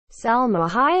Salma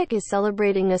Hayek is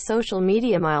celebrating a social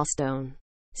media milestone.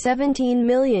 17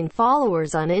 million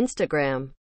followers on Instagram.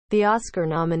 The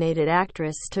Oscar-nominated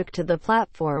actress took to the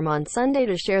platform on Sunday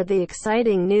to share the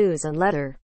exciting news and let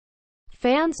her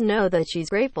fans know that she's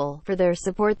grateful for their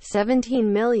support.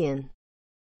 17 million.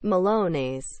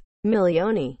 Milones.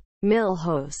 Milioni.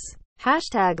 Milhos.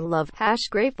 Hashtag love,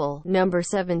 #grateful, number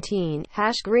 17,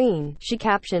 #green. She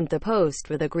captioned the post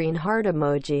with a green heart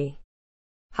emoji.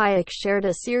 Hayek shared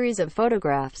a series of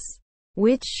photographs,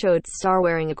 which showed star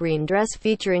wearing a green dress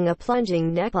featuring a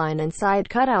plunging neckline and side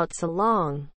cutouts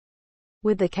along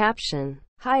with the caption,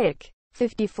 Hayek,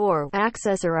 54,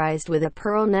 accessorized with a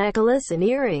pearl necklace and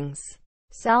earrings.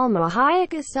 Salma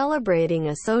Hayek is celebrating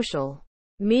a social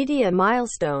media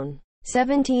milestone.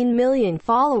 17 million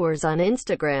followers on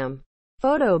Instagram.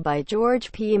 Photo by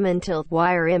George P. Mantilt.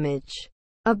 Wire image.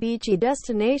 A beachy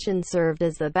destination served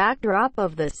as the backdrop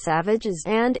of the Savages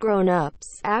and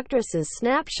Grown-Ups actresses'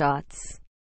 snapshots.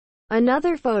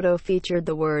 Another photo featured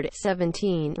the word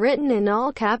 17 written in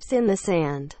all caps in the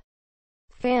sand.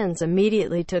 Fans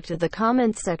immediately took to the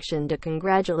comments section to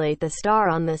congratulate the star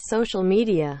on this social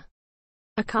media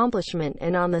accomplishment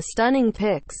and on the stunning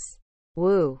pics.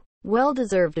 Woo!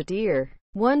 Well-deserved, dear.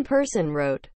 One person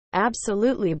wrote,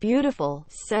 absolutely beautiful,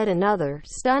 said another,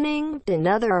 stunning,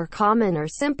 another are common or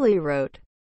simply wrote,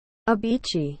 a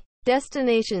beachy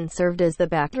destination served as the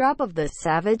backdrop of the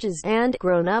Savages and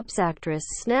Grown-Ups actress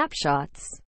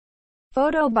snapshots.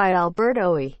 Photo by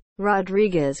Alberto E.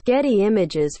 Rodriguez. Getty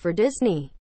Images for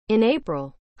Disney. In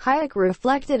April, Hayek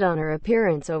reflected on her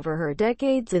appearance over her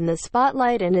decades in the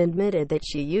spotlight and admitted that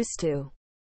she used to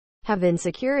have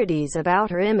insecurities about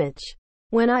her image.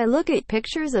 When I look at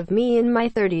pictures of me in my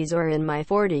 30s or in my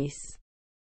 40s,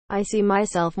 I see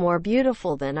myself more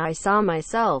beautiful than I saw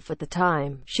myself at the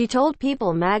time, she told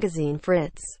People magazine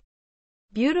Fritz.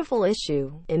 Beautiful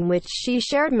issue, in which she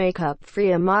shared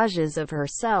makeup-free images of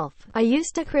herself. I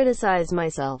used to criticize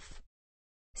myself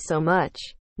so much.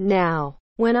 Now,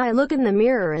 when I look in the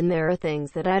mirror and there are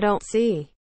things that I don't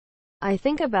see, I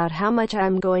think about how much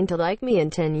I'm going to like me in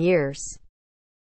 10 years.